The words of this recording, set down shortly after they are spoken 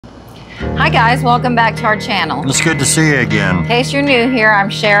Hi guys, welcome back to our channel. It's good to see you again. In case you're new here, I'm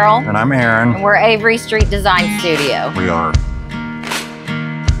Cheryl. And I'm Aaron. And we're Avery Street Design Studio. We are.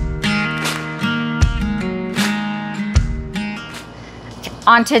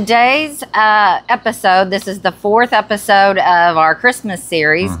 On today's episode, this is the 4th episode of our Christmas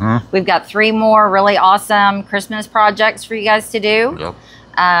series. We've got 3 more really awesome Christmas projects for you guys to do.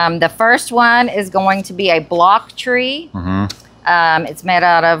 Yep. The first one is going to be a block tree. It's made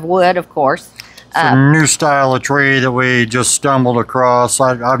out of wood, of course. It's a new style of tree that we just stumbled across.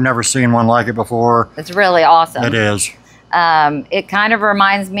 I've never seen one like it before. It's really awesome. It is. It kind of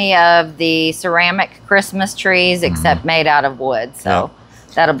reminds me of the ceramic Christmas trees, except made out of wood. So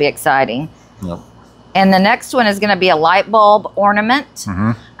that'll be exciting. Yep. And the next one is going to be a light bulb ornament.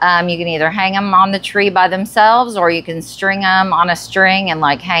 You can either hang them on the tree by themselves, or you can string them on a string and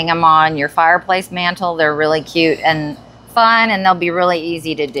like hang them on your fireplace mantle. They're really cute and fun, and they'll be really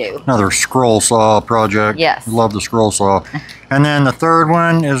easy to do. Another scroll saw project. Yes. Love the scroll saw. And then the third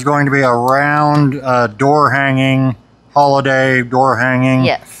one is going to be a round door hanging, holiday door hanging.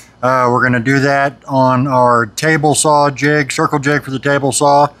 Yes. We're going to do that on our table saw jig, circle jig for the table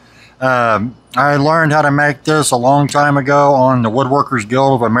saw. I learned how to make this a long time ago on the Woodworkers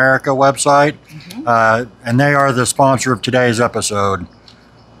Guild of America website, and they are the sponsor of today's episode.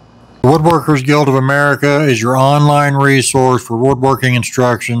 The Woodworkers Guild of America is your online resource for woodworking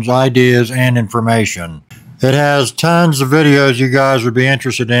instructions, ideas, and information. It has tons of videos you guys would be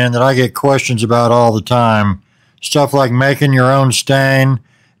interested in that I get questions about all the time. Stuff like making your own stain,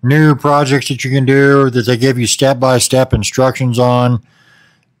 new projects that you can do that they give you step-by-step instructions on,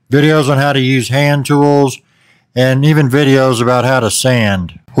 videos on how to use hand tools, and even videos about how to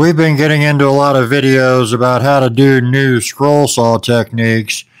sand. We've been getting into a lot of videos about how to do new scroll saw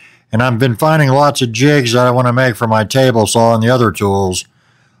techniques, and I've been finding lots of jigs that I want to make for my table saw and the other tools.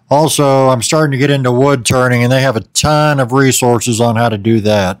 Also, I'm starting to get into wood turning, and they have a ton of resources on how to do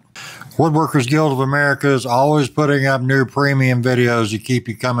that. Woodworkers Guild of America is always putting up new premium videos to keep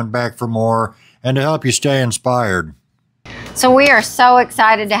you coming back for more and to help you stay inspired. So we are so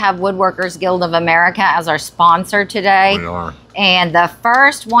excited to have Woodworkers Guild of America as our sponsor today. We are. And the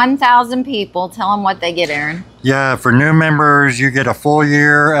first 1,000 people, tell them what they get, Aaron. Yeah, for new members, you get a full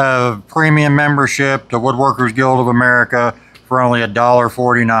year of premium membership to Woodworkers Guild of America for only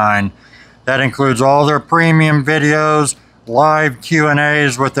 $1.49. That includes all their premium videos, live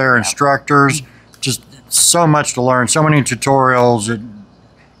Q&As with their instructors. Just so much to learn, so many tutorials.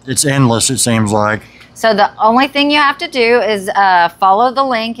 It's endless, it seems like. So the only thing you have to do is follow the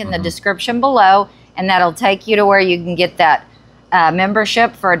link in the description below, and that'll take you to where you can get that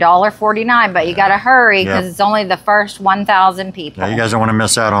membership for $1.49. But you got to hurry because it's only the first 1,000 people. Yeah, you guys don't want to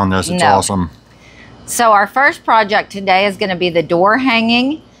miss out on this. It's awesome. So our first project today is going to be the door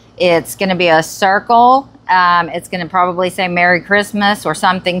hanging. It's going to be a circle. It's going to probably say Merry Christmas or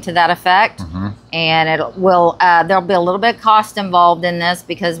something to that effect. And it will. There'll be a little bit of cost involved in this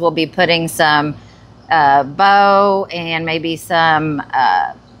because we'll be putting some bow and maybe some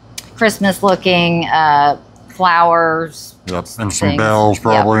Christmas looking flowers. Yep, and some bells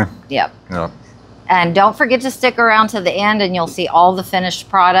probably. Yep. And don't forget to stick around to the end, and you'll see all the finished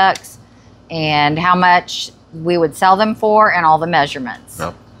products and how much we would sell them for and all the measurements.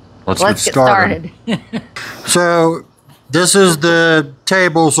 Yep. Let's get started. So this is the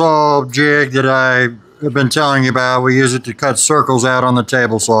table saw jig that I have been telling you about. We use it to cut circles out on the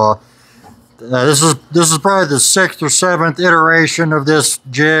table saw. This is probably the 6th or 7th iteration of this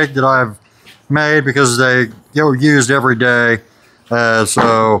jig that I've made because they get used every day.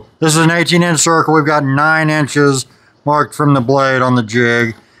 So this is an 18-inch circle. We've got 9 inches marked from the blade on the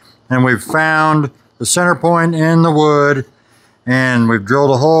jig, and we've found the center point in the wood, and we've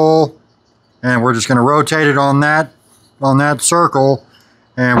drilled a hole, and we're just going to rotate it on that circle,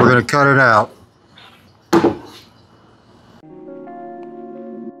 and we're going to cut it out.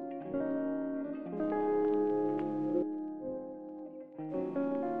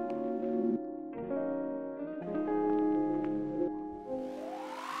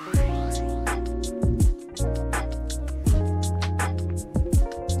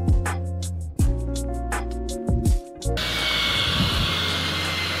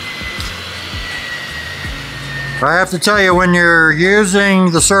 I have to tell you, when you're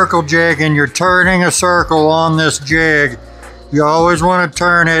using the circle jig and you're turning a circle on this jig, you always want to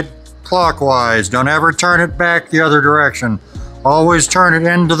turn it clockwise. Don't ever turn it back the other direction. Always turn it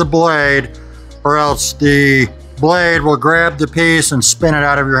into the blade, or else the blade will grab the piece and spin it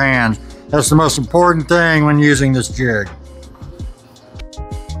out of your hands. That's the most important thing when using this jig.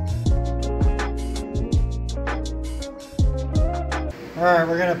 Alright,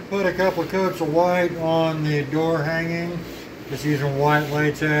 we're going to put a couple of coats of white on the door hanging, just using white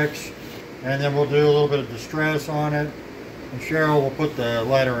latex, and then we'll do a little bit of distress on it, and Cheryl will put the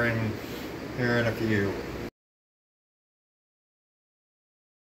lettering here in a few.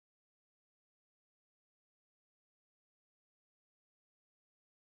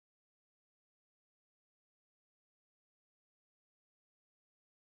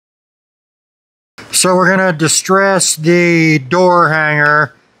 So we're going to distress the door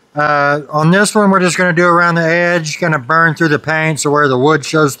hanger. On this one, we're just going to do around the edge, going to burn through the paint so where the wood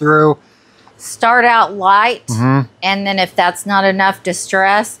shows through. Start out light, and then if that's not enough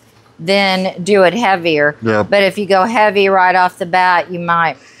distress, then do it heavier. Yep. But if you go heavy right off the bat, you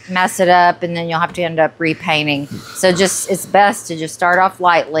might mess it up, and then you'll have to end up repainting. So it's best to just start off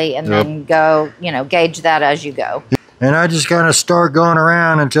lightly and then go, gauge that as you go. And I just kind of start going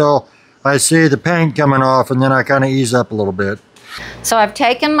around until I see the paint coming off, and then I kind of ease up a little bit. So I've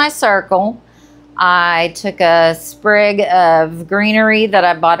taken my circle. I took a sprig of greenery that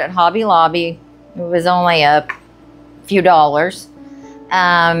I bought at Hobby Lobby. It was only a few dollars.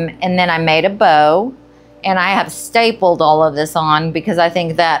 And then I made a bow. And I have stapled all of this on because I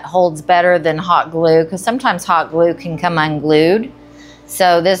think that holds better than hot glue, because sometimes hot glue can come unglued.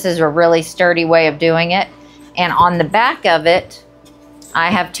 So this is a really sturdy way of doing it. And on the back of it, I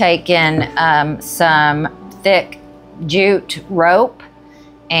have taken some thick jute rope,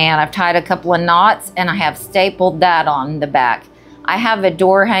 and I've tied a couple of knots, and I have stapled that on the back. I have a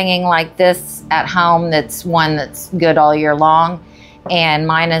door hanging like this at home that's one that's good all year long, and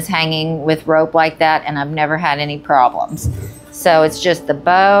mine is hanging with rope like that, and I've never had any problems. So it's just the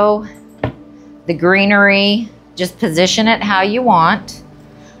bow, the greenery, just position it how you want,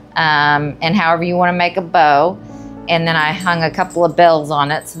 and however you want to make a bow. And then I hung a couple of bells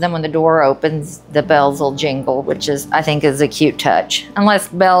on it, so then when the door opens, the bells will jingle, which I think is a cute touch. Unless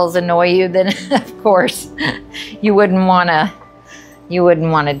bells annoy you, then of course you wouldn't want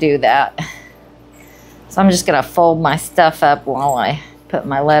to do that. So I'm just gonna fold my stuff up while I put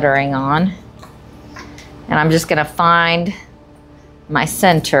my lettering on, and I'm just gonna find my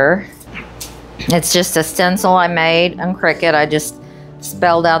center. It's just a stencil I made on Cricut. I just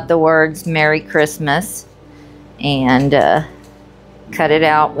spelled out the words Merry Christmas and cut it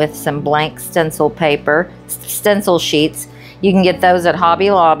out with some blank stencil paper, stencil sheets. You can get those at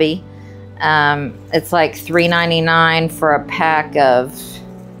Hobby Lobby. It's like $3.99 for a pack of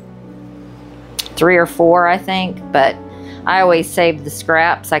 3 or 4, I think, but I always save the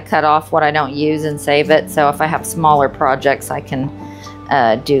scraps. I cut off what I don't use and save it, so if I have smaller projects, I can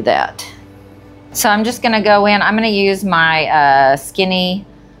do that. So I'm just gonna go in. I'm gonna use my skinny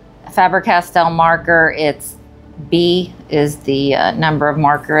Faber-Castell marker. It's B is the number of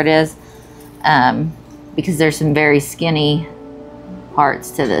marker it is, because there's some very skinny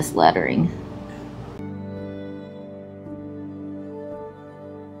parts to this lettering.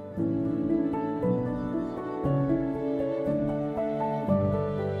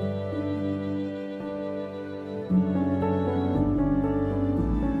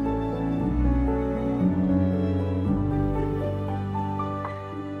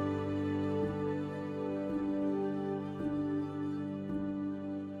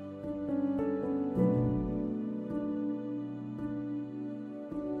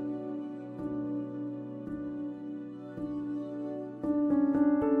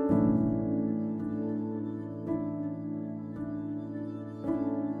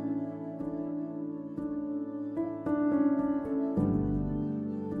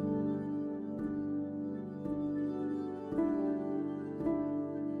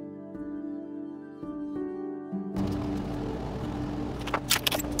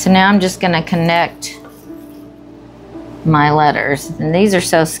 So now I'm just going to connect my letters. And these are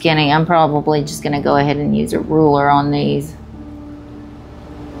so skinny, I'm probably just going to go ahead and use a ruler on these.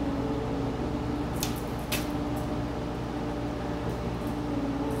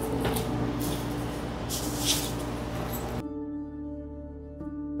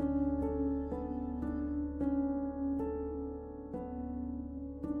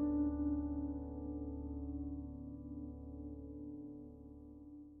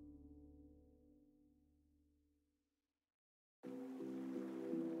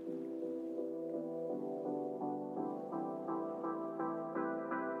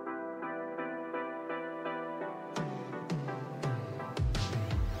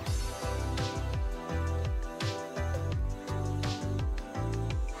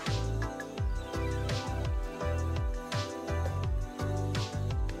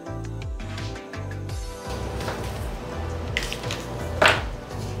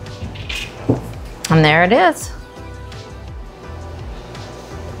 And there it is.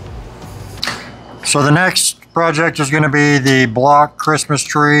 So the next project is going to be the block Christmas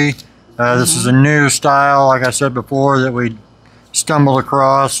tree. This is a new style, like I said before, that we stumbled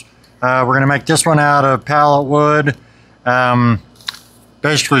across. We're going to make this one out of pallet wood.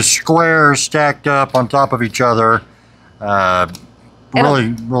 Basically squares stacked up on top of each other.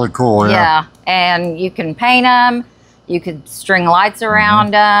 Really cool. Yeah, and you can paint them. You could string lights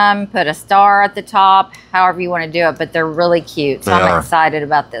around them, put a star at the top, however you want to do it, but they're really cute. So I'm excited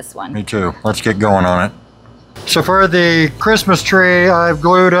about this one. Me too. Let's get going on it. So for the Christmas tree, I've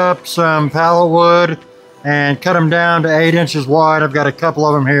glued up some pallet wood and cut them down to 8 inches wide. I've got a couple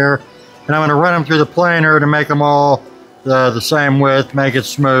of them here, and I'm going to run them through the planer to make them all the same width, make it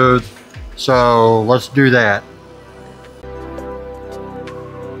smooth. So let's do that.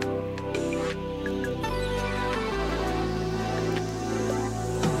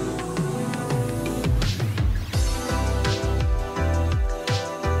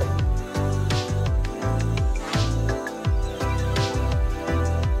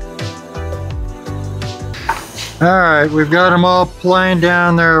 All right, we've got them all planed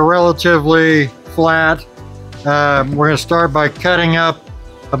down there relatively flat. We're going to start by cutting up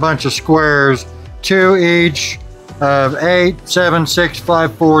a bunch of squares, 2 each of 8, 7, 6,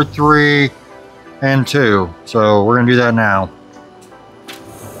 5, 4, 3, and 2. So we're going to do that now.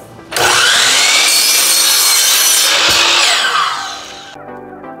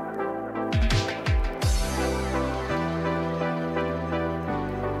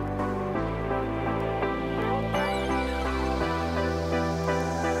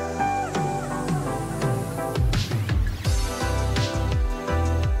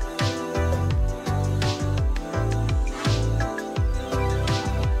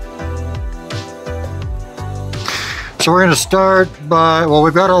 So we're going to start by, well,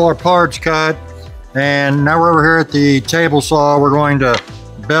 we've got all our parts cut, and now we're over here at the table saw. We're going to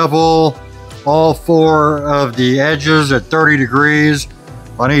bevel all 4 of the edges at 30 degrees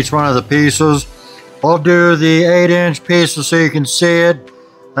on each one of the pieces. I'll do the 8-inch pieces so you can see it,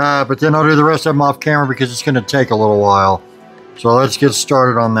 but then I'll do the rest of them off camera because it's going to take a little while. So let's get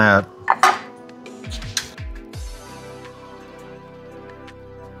started on that.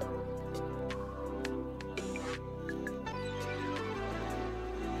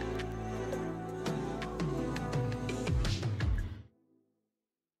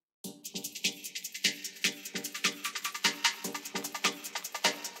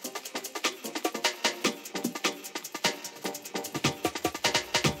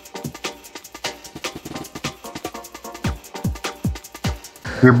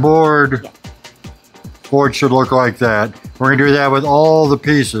 Your board should look like that. We're going to do that with all the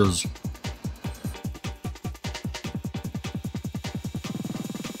pieces.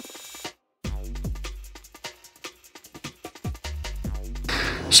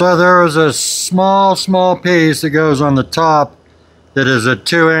 So there is a small piece that goes on the top that is a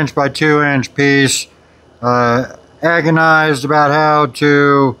 2-inch by 2-inch piece. Agonized about how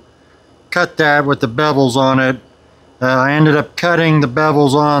to cut that with the bevels on it. I ended up cutting the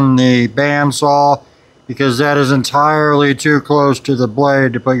bevels on the bandsaw because that is entirely too close to the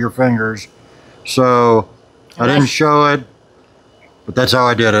blade to put your fingers. So I didn't show it, but that's how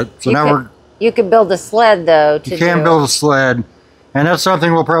I did it. So you could build a sled though. You can build a sled, and that's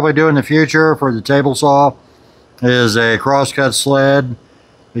something we'll probably do in the future for the table saw, is a crosscut sled,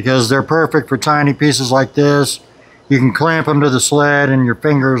 because they're perfect for tiny pieces like this. You can clamp them to the sled and your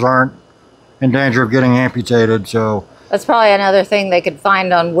fingers aren't in danger of getting amputated. So that's probably another thing they could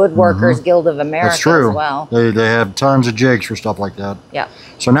find on Woodworkers Guild of America. That's true. As well. They have tons of jigs for stuff like that. Yeah.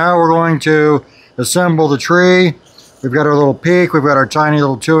 So now we're going to assemble the tree. We've got our little peak, we've got our tiny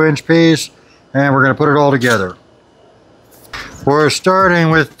little 2-inch piece, and we're going to put it all together. We're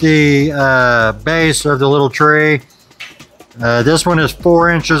starting with the base of the little tree. This one is 4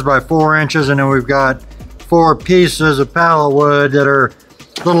 inches by 4 inches, and then we've got 4 pieces of pallet wood that are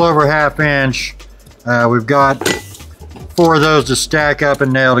a little over 1/2 inch. We've got 4 of those to stack up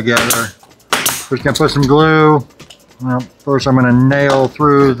and nail together. We're just going to put some glue. Well, first I'm going to nail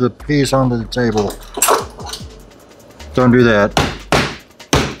through the piece onto the table. Don't do that.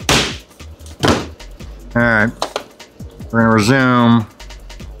 Alright, we're going to resume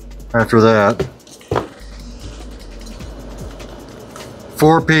after that.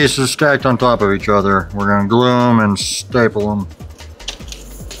 4 pieces stacked on top of each other. We're going to glue them and staple them.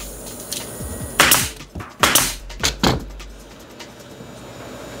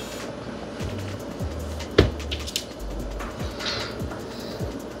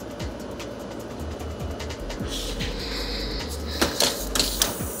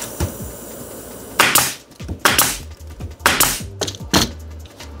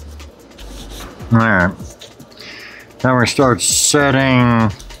 Alright. Now we're going to start setting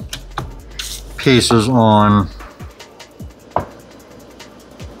pieces on.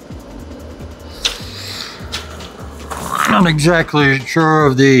 I'm not exactly sure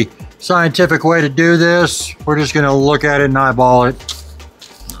of the scientific way to do this. We're just going to look at it and eyeball it.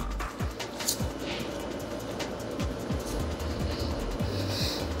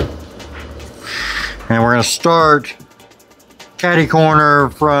 And we're going to start catty corner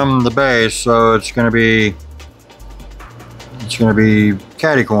from the base, so it's going to be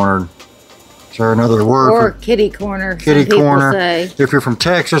catty cornered. Is there another word or for kitty corner? kitty some corner? say. If you're from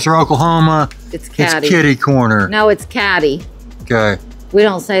Texas or Oklahoma, It's catty. it's kitty corner. No, it's catty. Okay. We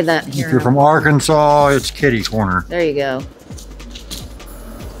don't say that here. If you're from Arkansas, it's kitty corner. There you go.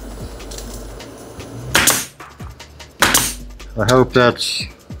 I hope that's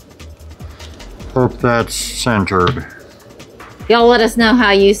centered. Y'all let us know how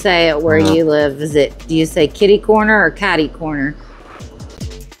you say it where you live. Do you say kitty corner or catty corner?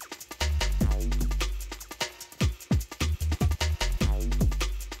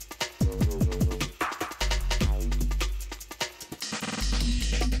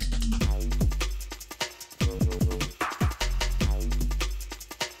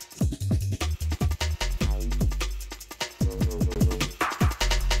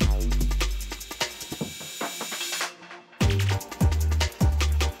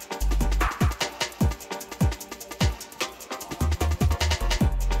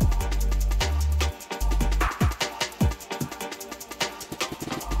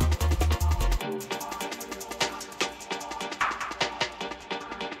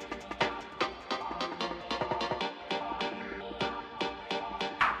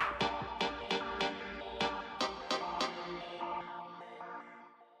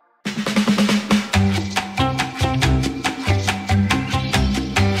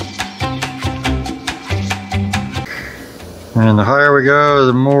 And the higher we go,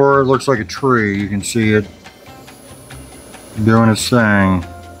 the more it looks like a tree. You can see it doing its thing.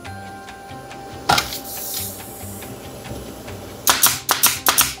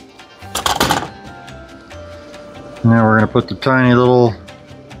 Now we're going to put the tiny little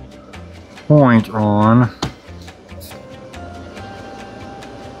point on.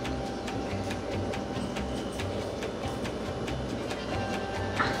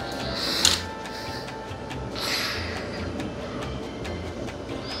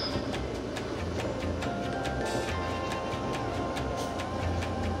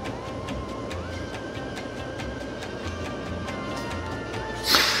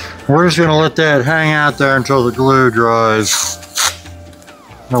 We're just going to let that hang out there until the glue dries.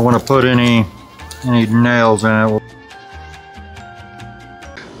 Don't want to put any nails in it.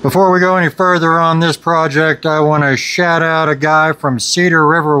 Before we go any further on this project, I want to shout out a guy from Cedar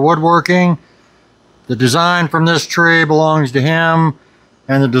River Woodworking. The design from this tree belongs to him,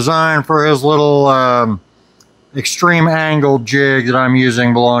 and the design for his little extreme angle jig that I'm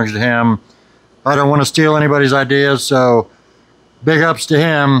using belongs to him. I don't want to steal anybody's ideas, so big ups to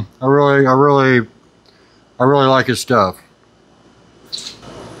him. I really like his stuff.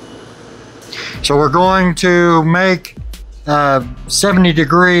 So we're going to make a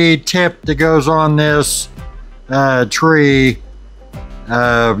 70-degree tip that goes on this tree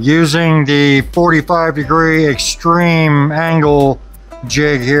using the 45-degree extreme angle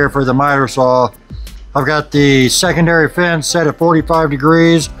jig here for the miter saw. I've got the secondary fence set at 45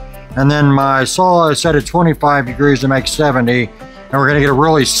 degrees, and then my saw is set at 25 degrees to make 70. And we're going to get a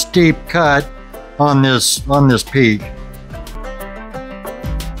really steep cut on this peak.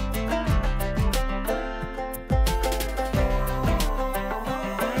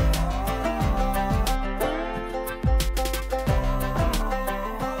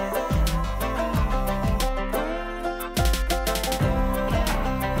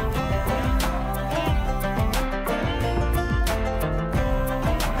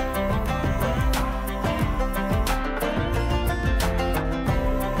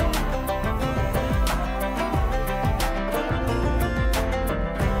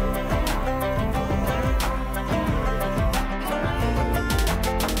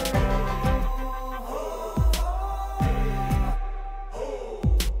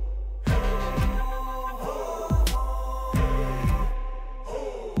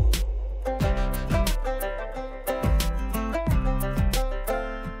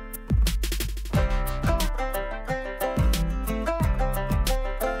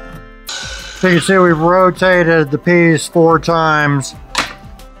 So you can see we've rotated the piece 4 times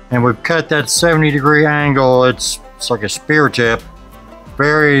and we've cut that 70-degree angle. It's like a spear tip.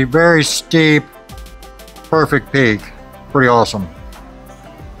 Very, very steep, perfect peak. Pretty awesome.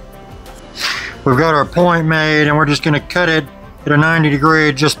 we've got our point made, and we're just going to cut it at a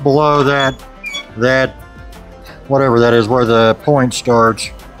 90-degree just below that whatever that is, where the point starts.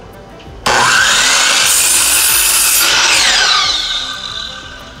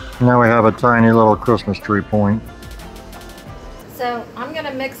 Now we have a tiny little Christmas tree point. So I'm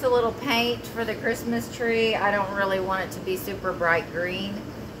gonna mix a little paint for the Christmas tree. I don't really want it to be super bright green.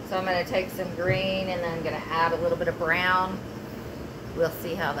 So I'm gonna take some green and then I'm gonna add a little bit of brown. We'll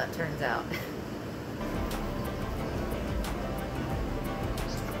see how that turns out.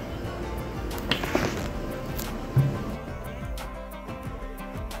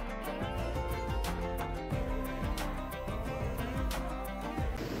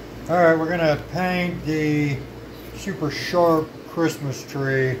 All right, we're gonna paint the super sharp Christmas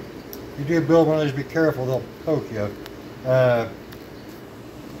tree. If you do build one of these, be careful, they'll poke you.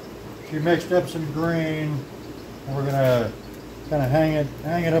 She mixed up some green, and we're gonna kind of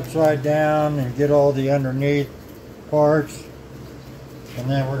hang it upside down and get all the underneath parts, and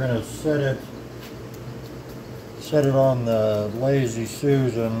then we're gonna set it on the Lazy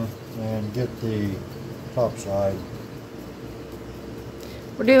Susan and get the top side.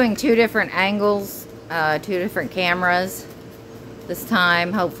 We're doing 2 different angles, 2 different cameras this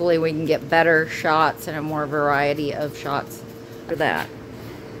time. Hopefully we can get better shots and a more variety of shots for that.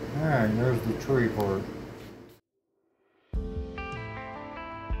 All right, there's the tree part.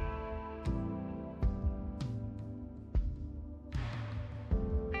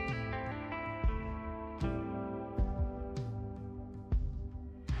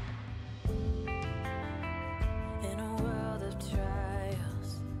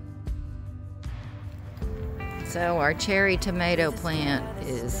 So our cherry tomato plant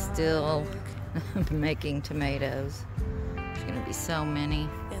is still making tomatoes. There's gonna be so many.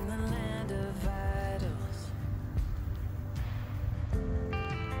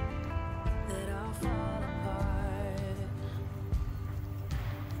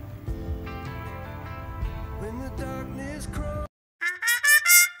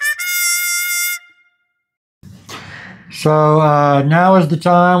 So now is the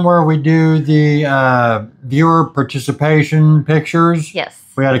time where we do the viewer participation pictures. Yes.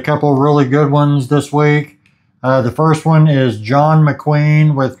 We had a couple really good ones this week. The first one is John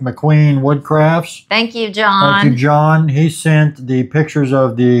McQueen with McQueen Woodcrafts. Thank you, John. Thank you, John. He sent the pictures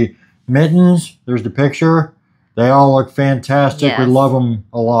of the mittens. There's the picture. They all look fantastic. Yes. We love them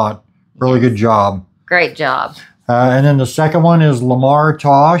a lot. Really good job. Great job. And then the second one is Lamar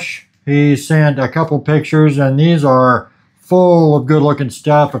Tosh. He sent a couple pictures, and these are full of good-looking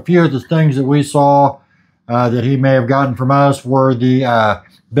stuff. A few of the things that we saw that he may have gotten from us were the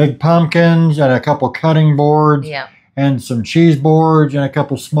big pumpkins and a couple cutting boards, and some cheese boards and a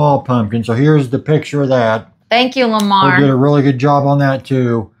couple small pumpkins. So here's the picture of that. Thank you, Lamar. We did a really good job on that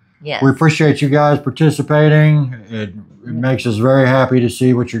too. Yes. We appreciate you guys participating. It makes us very happy to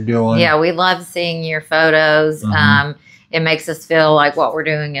see what you're doing. Yeah, we love seeing your photos. It makes us feel like what we're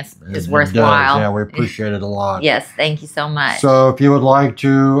doing is worthwhile. Yeah, we appreciate it a lot. Yes, thank you so much. So if you would like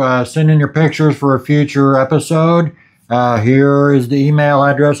to send in your pictures for a future episode, here is the email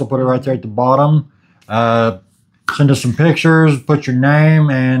address. I'll put it right there at the bottom. Send us some pictures, put your name,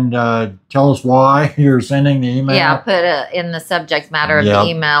 and tell us why you're sending the email. Yeah, put in the subject matter of the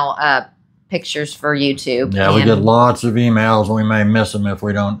email pictures for YouTube. Yeah, we get lots of emails, and we may miss them if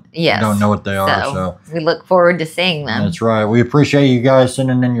we don't know what they are. So we look forward to seeing them. That's right. We appreciate you guys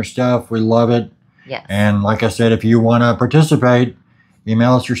sending in your stuff. We love it. Yes. And like I said, if you want to participate,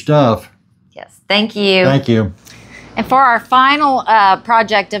 email us your stuff. Yes. Thank you. Thank you. And for our final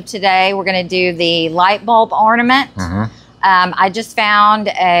project of today, we're going to do the light bulb ornament. I just found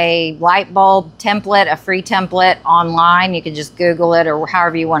a light bulb template, a free template online. You can just Google it or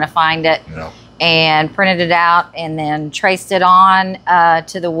however you want to find it. And printed it out and then traced it on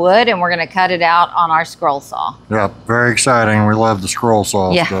to the wood, and we're going to cut it out on our scroll saw. Yeah, very exciting. We love the scroll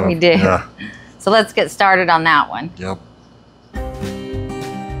saw stuff. Yeah, we do. Yeah. So let's get started on that one. Yep.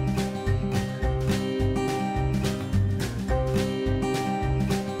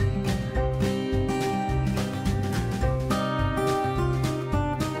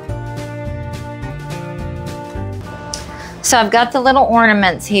 So I've got the little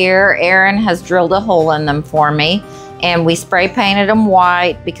ornaments here. Aaron has drilled a hole in them for me, and we spray painted them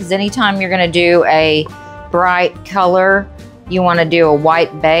white because anytime you're going to do a bright color, you want to do a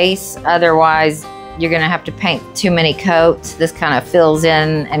white base. Otherwise, you're going to have to paint too many coats. This kind of fills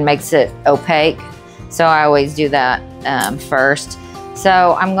in and makes it opaque. So I always do that first.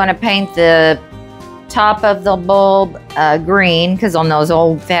 So I'm going to paint the top of the bulb green because on those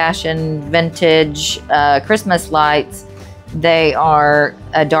old-fashioned vintage Christmas lights, They are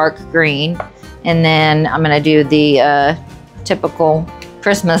a dark green. And then I'm gonna do the typical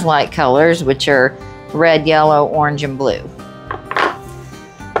Christmas light colors, which are red, yellow, orange, and blue.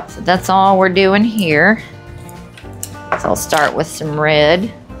 So that's all we're doing here. So I'll start with some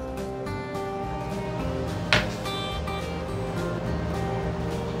red.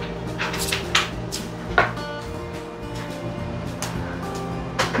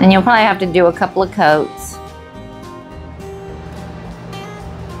 And you'll probably have to do a couple of coats.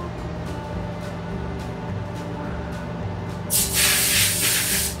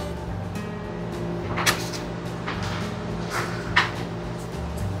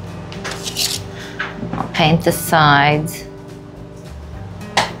 I'll paint the sides.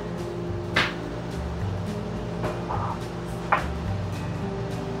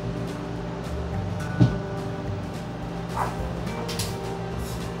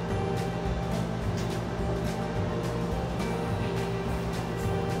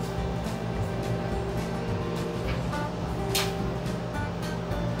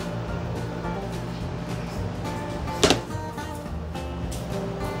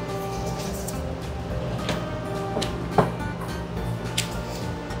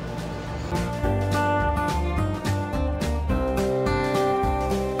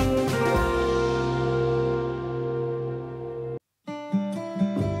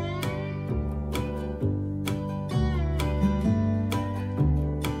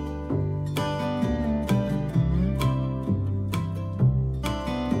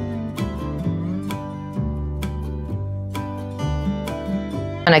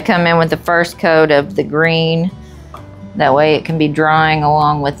 I'm going to come in with the first coat of the green. That way it can be drying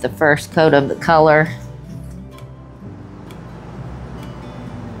along with the first coat of the color.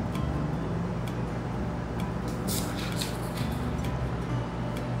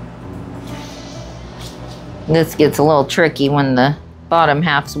 This gets a little tricky when the bottom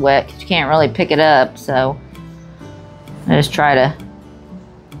half's wet, 'cause you can't really pick it up, so I just try to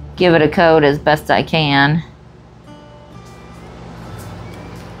give it a coat as best I can.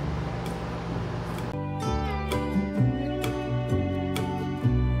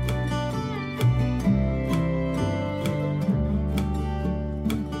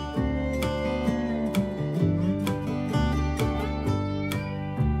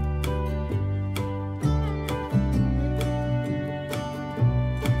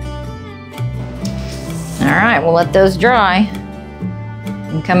 All right, we'll let those dry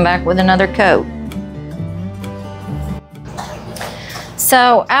and come back with another coat.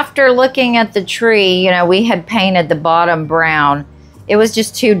 So after looking at the tree, you know, we had painted the bottom brown. It was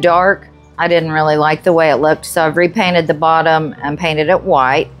just too dark. I didn't really like the way it looked, so I've repainted the bottom and painted it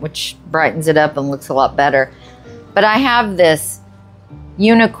white, which brightens it up and looks a lot better. But I have this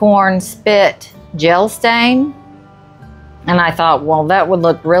unicorn spit gel stain, and I thought, well, that would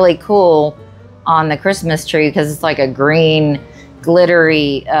look really cool on the Christmas tree because it's like a green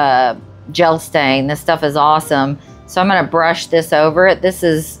glittery gel stain. This stuff is awesome. So I'm going to brush this over it. This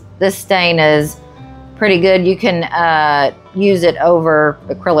stain is pretty good. You can use it over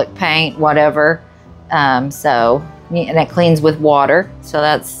acrylic paint, whatever. And it cleans with water. So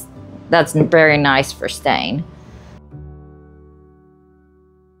that's very nice for stain.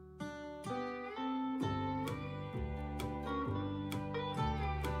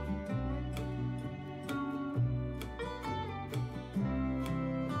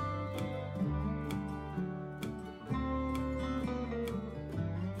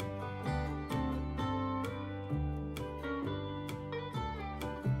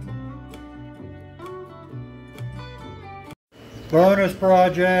 Bonus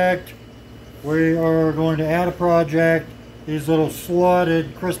project. We are going to add a project. These little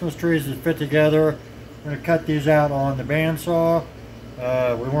slotted Christmas trees that fit together. I'm going to cut these out on the bandsaw.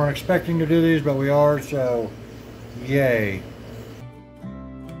 We weren't expecting to do these, but we are, so yay.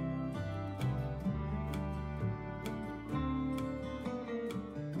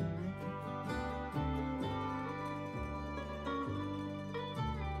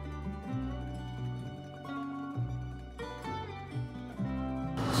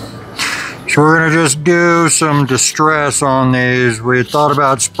 So we're going to just do some distress on these. We thought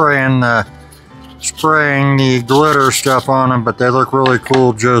about spraying the glitter stuff on them, but they look really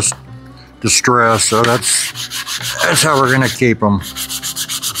cool just distress. So that's how we're going to keep them.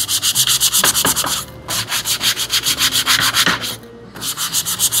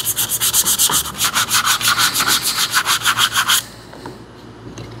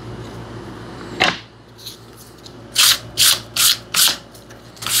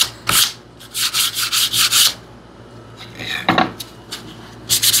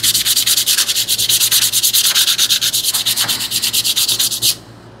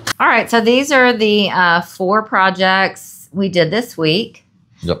 All right, so these are the 4 projects we did this week.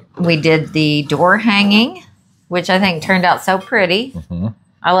 Yep. We did the door hanging, which I think turned out so pretty. Mm-hmm.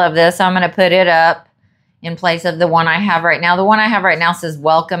 I love this. I'm going to put it up in place of the one I have right now. The one I have right now says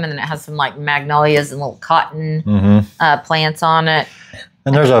welcome, and then it has some like magnolias and little cotton plants on it.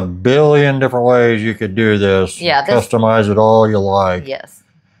 And there's a billion different ways you could do this. Yeah. Customize it all you like. Yes.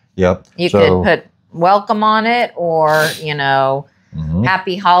 Yep. You could put welcome on it, or, you know,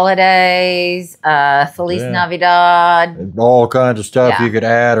 happy holidays, Feliz Navidad. All kinds of stuff you could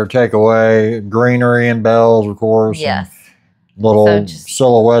add or take away. Greenery and bells, of course. Yes. Little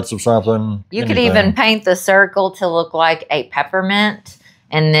silhouettes of something. You could even paint the circle to look like a peppermint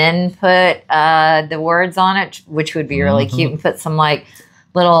and then put the words on it, which would be really cute, and put some like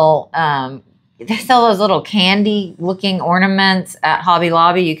little, they sell those little candy looking ornaments at Hobby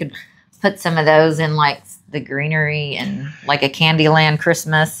Lobby. You could put some of those in like the greenery and like a Candyland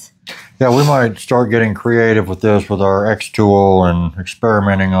Christmas. Yeah, we might start getting creative with this with our X tool and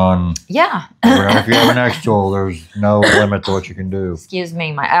experimenting on. Yeah. If you have an X tool, there's no limit to what you can do. Excuse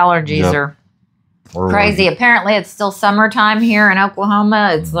me, my allergies are crazy. Apparently, it's still summertime here in Oklahoma.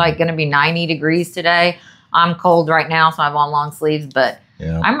 It's like going to be 90 degrees today. I'm cold right now, so I have on long sleeves, but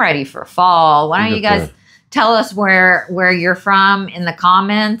I'm ready for fall. Why don't you guys tell us where you're from in the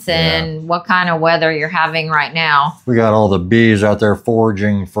comments and what kind of weather you're having right now. We got all the bees out there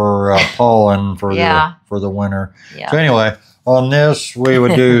foraging for pollen for the winter. Yeah. So anyway, on this we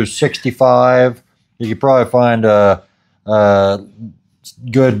would do 65. You could probably find a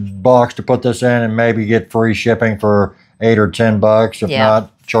good box to put this in and maybe get free shipping for $8 or $10. If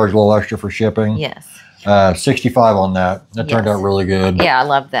not, charge a little extra for shipping. Yes. 65 on that. That turned out really good. Yeah, I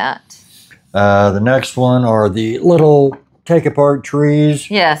love that. The next one are the little take-apart trees.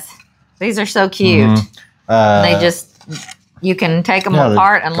 Yes. These are so cute. They just, you can take them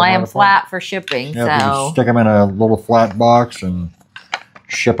apart and lay them flat for shipping. Yeah, so you just stick them in a little flat box and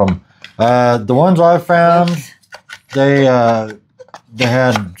ship them. The ones I found, they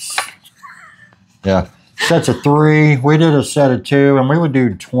had, sets of 3. We did a set of 2, and we would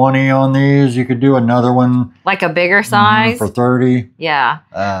do 20 on these. You could do another one. Like a bigger size? For 30. Yeah.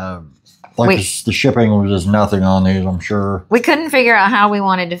 The shipping was just nothing on these, I'm sure. We couldn't figure out how we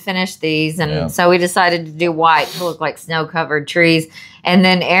wanted to finish these, and so we decided to do white to look like snow-covered trees. And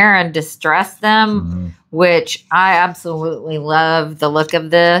then Aaron distressed them, which I absolutely love the look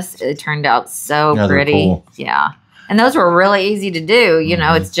of this. It turned out so pretty. Cool. Yeah. And those were really easy to do. You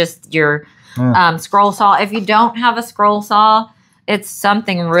know, it's just your scroll saw. If you don't have a scroll saw, it's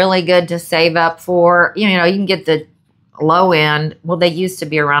something really good to save up for. You know, you can get the low end. Well, they used to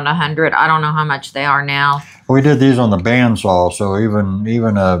be around 100. I don't know how much they are now. We did these on the bandsaw, so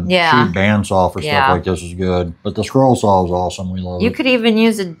even a cheap bandsaw for stuff like this is good. But the scroll saw is awesome. We love it. You could even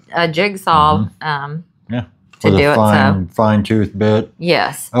use a jigsaw to with do a fine tooth bit.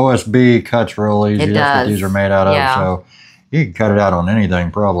 Yes. OSB cuts real easy. It That's does. what these are made out of. So you can cut it out on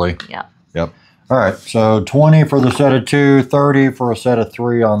anything probably. Yeah. Yep. All right. So 20 for the set of 2, 30 for a set of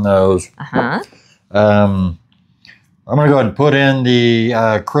 3 on those. I'm going to go ahead and put in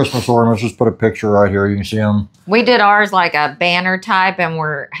the Christmas ornaments. Just put a picture right here. You can see them. We did ours like a banner type, and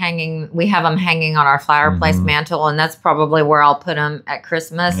we have them hanging on our fireplace mantle, and that's probably where I'll put them at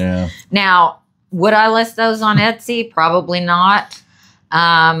Christmas. Yeah. Now, would I list those on Etsy? Probably not.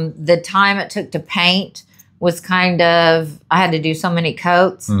 The time it took to paint was kind of, I had to do so many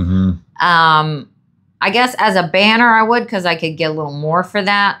coats. I guess as a banner I would, because I could get a little more for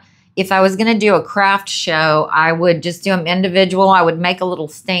that. If I was going to do a craft show, I would just do them individual. I would make a little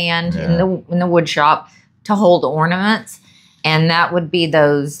stand in the wood shop to hold ornaments, and that would be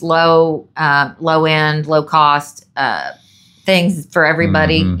those low end, low cost things for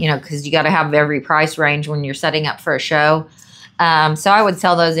everybody. You know, because you got to have every price range when you're setting up for a show. So I would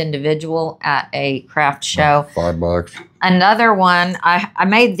sell those individual at a craft show. $5. Another one, I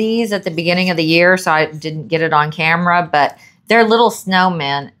made these at the beginning of the year, so I didn't get it on camera, but they're little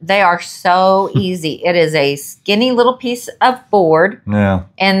snowmen. They are so easy. It is a skinny little piece of board. Yeah.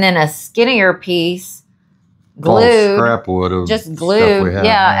 And then a skinnier piece glued. Scrap wood of just glued.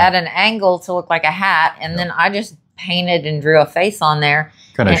 At an angle to look like a hat. And then I just painted and drew a face on there.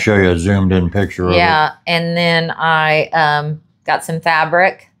 Kind of show you a zoomed in picture of it. Yeah. And then I got some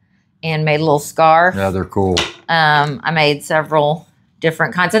fabric and made a little scarf. Yeah, they're cool. I made several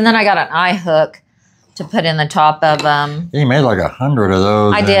different kinds. And then I got an eye hook to put in the top of You made like 100 of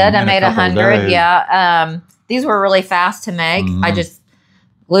those. I did. I made 100. Yeah. These were really fast to make. I just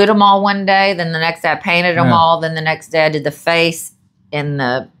glued them all one day. Then the next day I painted them all. Then the next day I did the face and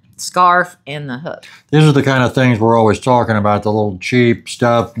the scarf and the hook. These are the kind of things we're always talking about, the little cheap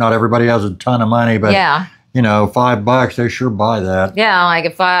stuff. Not everybody has a ton of money, but yeah, you know, $5, they sure buy that. Yeah, like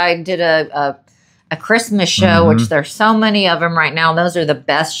if I did a Christmas show, which there's so many of them right now, those are the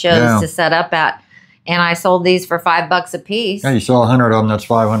best shows to set up at. And I sold these for $5 a piece. Yeah, you sell 100 of them, that's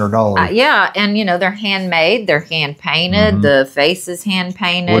 $500. Yeah, and you know, they're handmade, they're hand painted, the face is hand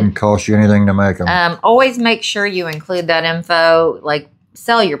painted. Wouldn't cost you anything to make them. Always make sure you include that info, like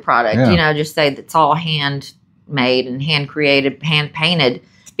sell your product, you know, just say it's all handmade and hand created, hand painted,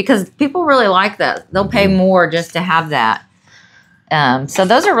 because people really like that. They'll pay more just to have that. So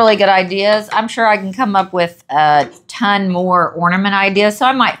those are really good ideas. I'm sure I can come up with a ton more ornament ideas. So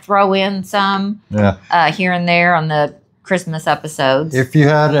I might throw in some here and there on the Christmas episodes. If you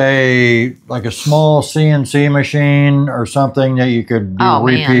had a small CNC machine or something that you could do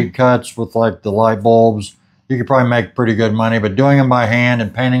repeat cuts with like the light bulbs, you could probably make pretty good money. But doing them by hand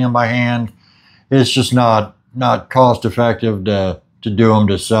and painting them by hand, it's just not cost effective to do them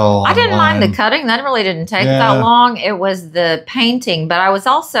to sell. I didn't mind the cutting. That really didn't take that long. It was the painting. But I was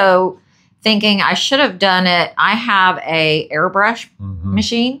also thinking I should have done it. I have a airbrush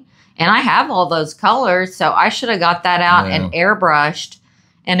machine, and I have all those colors. So I should have got that out and airbrushed.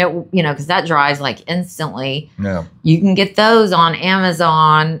 And it, you know, because that dries like instantly. Yeah. You can get those on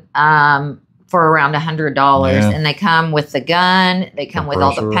Amazon for around $100, and they come with the gun, they come with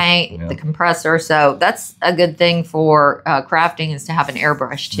all the paint, the compressor. So that's a good thing for crafting, is to have an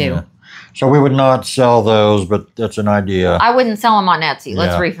airbrush too. Yeah. So we would not sell those, but that's an idea. I wouldn't sell them on Etsy.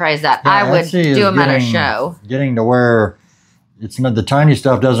 Let's rephrase that. I would do them at a show. Getting to where it's not, the tiny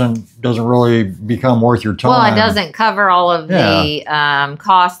stuff doesn't really become worth your time. Well, it doesn't cover all of the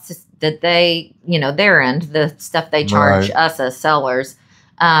costs that they, you know, their end, the stuff they charge us as sellers.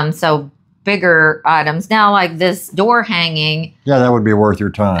 So bigger items now, like this door hanging, that would be worth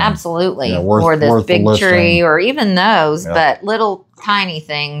your time. Absolutely. Or this big tree, or even those, but little tiny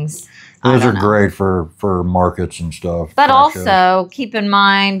things, those are great for markets and stuff. But also keep in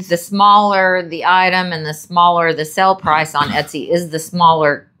mind, the smaller the item and the smaller the sell price on Etsy is the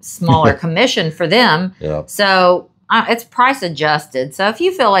smaller commission for them. So it's price adjusted. So if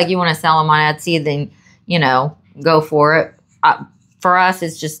you feel like you want to sell them on Etsy, then, you know, go for it. For us,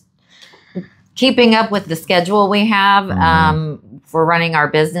 it's just keeping up with the schedule we have for running our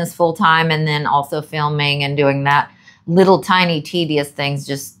business full time, and then also filming and doing that. Little tiny tedious things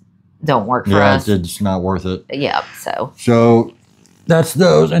just don't work for us. It's not worth it. Yeah, so that's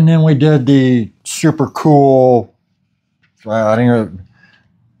those. And then we did the super cool, I think,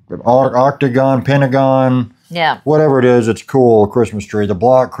 octagon, pentagon, whatever it is, it's cool Christmas tree, the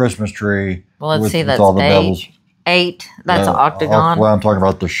block Christmas tree. Well, let's see, that's all the devils. 8. That's an octagon. Well, I'm talking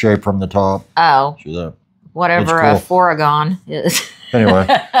about the shape from the top. Oh. See that? Whatever a foragon is. Anyway.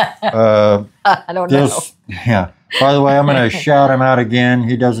 I don't know. Yeah. By the way, I'm going to shout him out again.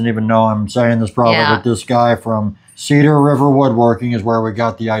 He doesn't even know I'm saying this probably, but this guy from Cedar River Woodworking is where we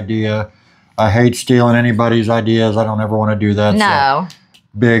got the idea. I hate stealing anybody's ideas. I don't ever want to do that. No. So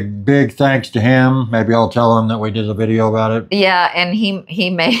big thanks to him. Maybe I'll tell him that we did a video about it. Yeah, and he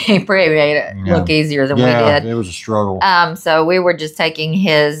made it look easier than we did. It was a struggle. So we were just taking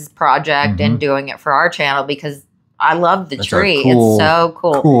his project and doing it for our channel, because I love the tree. It's so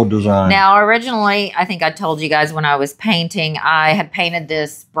cool. Cool design. Now, originally, I think I told you guys when I was painting, I had painted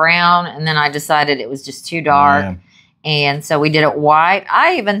this brown, and then I decided it was just too dark. Yeah. And so we did it white.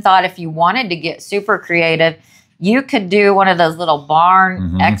 I even thought if you wanted to get super creative, you could do one of those little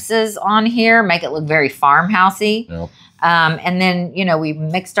barn X's on here, make it look very farmhousey. Yep. And then, you know, we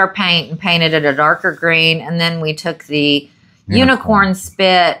mixed our paint and painted it a darker green. And then we took the unicorn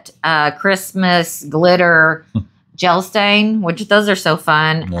spit, Christmas glitter gel stain, which those are so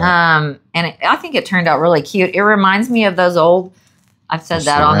fun. Yeah. And I think it turned out really cute. It reminds me of those old, I've said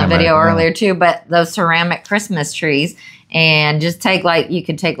that on the video earlier too, but those ceramic Christmas trees. And just take you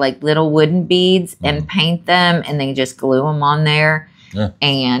could take little wooden beads and paint them, and then just glue them on there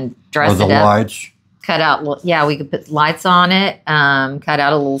and dress it up. Lights. Cut out, we could put lights on it, cut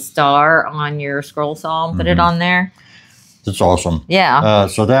out a little star on your scroll saw and put it on there. That's awesome. Yeah.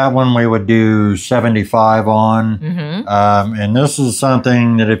 So that one we would do 75 on. And this is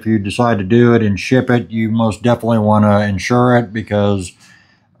something that if you decide to do it and ship it, you most definitely want to insure it, because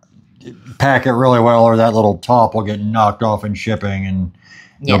pack it really well or that little top will get knocked off in shipping and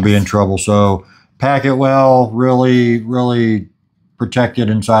you'll be in trouble. So pack it well, really protect it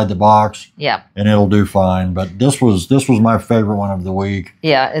inside the box. Yeah. And it'll do fine. But this was my favorite one of the week.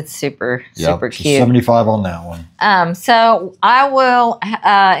 Yeah, it's super cute. 75 on that one. So I will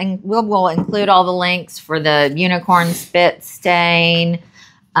we'll include all the links for the unicorn spit stain,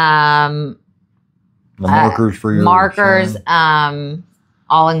 The markers for your markers. sign.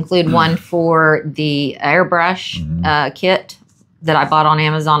 I'll include one for the airbrush kit that I bought on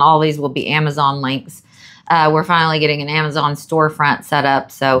Amazon. All these will be Amazon links. We're finally getting an Amazon storefront set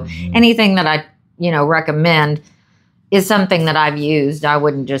up, so anything that I recommend is something that I've used. I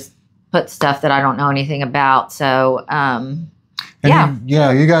wouldn't just put stuff that I don't know anything about. So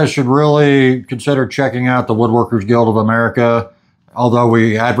you guys should really consider checking out the Woodworkers Guild of America. Although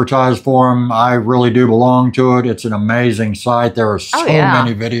we advertise for them, I really do belong to it. It's an amazing site. There are so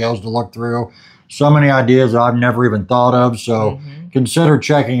many videos to look through, so many ideas that I've never even thought of. So consider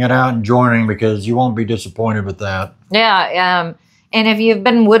checking it out and joining, because you won't be disappointed with that. Yeah. And if you've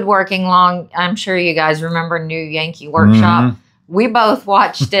been woodworking long, I'm sure you guys remember New Yankee Workshop. We both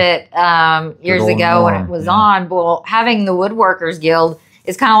watched it years ago when it was on. Well, having the Woodworkers Guild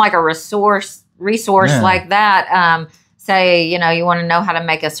is kind of like a resource like that. Say, you want to know how to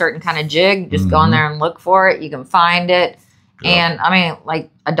make a certain kind of jig, just go in there and look for it. You can find it. And I mean, like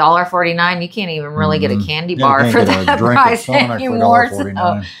 $1.49, you can't even really get a candy bar for that price anymore.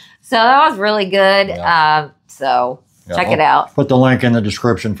 So that was really good. So check it out. Put the link in the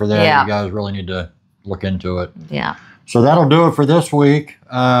description for that. You guys really need to look into it. Yeah. So that'll do it for this week.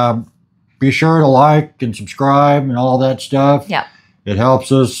 Be sure to like and subscribe and all that stuff. Yeah. It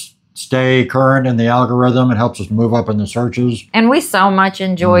helps us stay current in the algorithm. It helps us move up in the searches. And we so much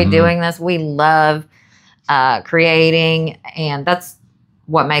enjoy doing this. We love creating, and that's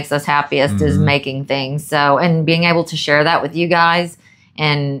what makes us happiest is making things. So, and being able to share that with you guys,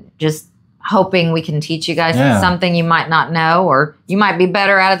 and just hoping we can teach you guys something you might not know, or you might be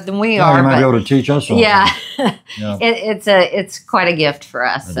better at it than we are. You might be able to teach us something. It's quite a gift for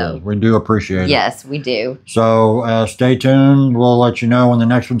us. We do appreciate it. Yes, we do. So stay tuned. We'll let you know when the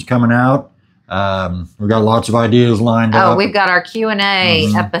next one's coming out. We've got lots of ideas lined up. We've got our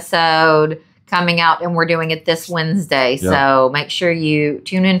Q&A episode coming out, and we're doing it this Wednesday. So make sure you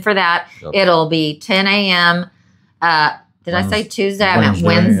tune in for that. It'll be 10 a.m. Did I say Tuesday? I meant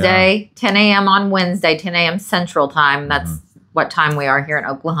Wednesday. 10 a.m. on Wednesday, 10 a.m. Central Time. That's what time we are here in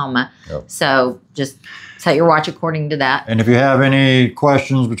Oklahoma. So just set your watch according to that. And if you have any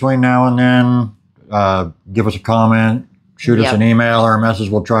questions between now and then, give us a comment, shoot us an email or a message.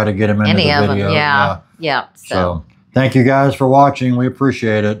 We'll try to get them into the video. Yeah. So thank you guys for watching. We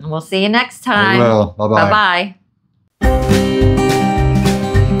appreciate it. We'll see you next time. We will. Bye-bye. Bye-bye.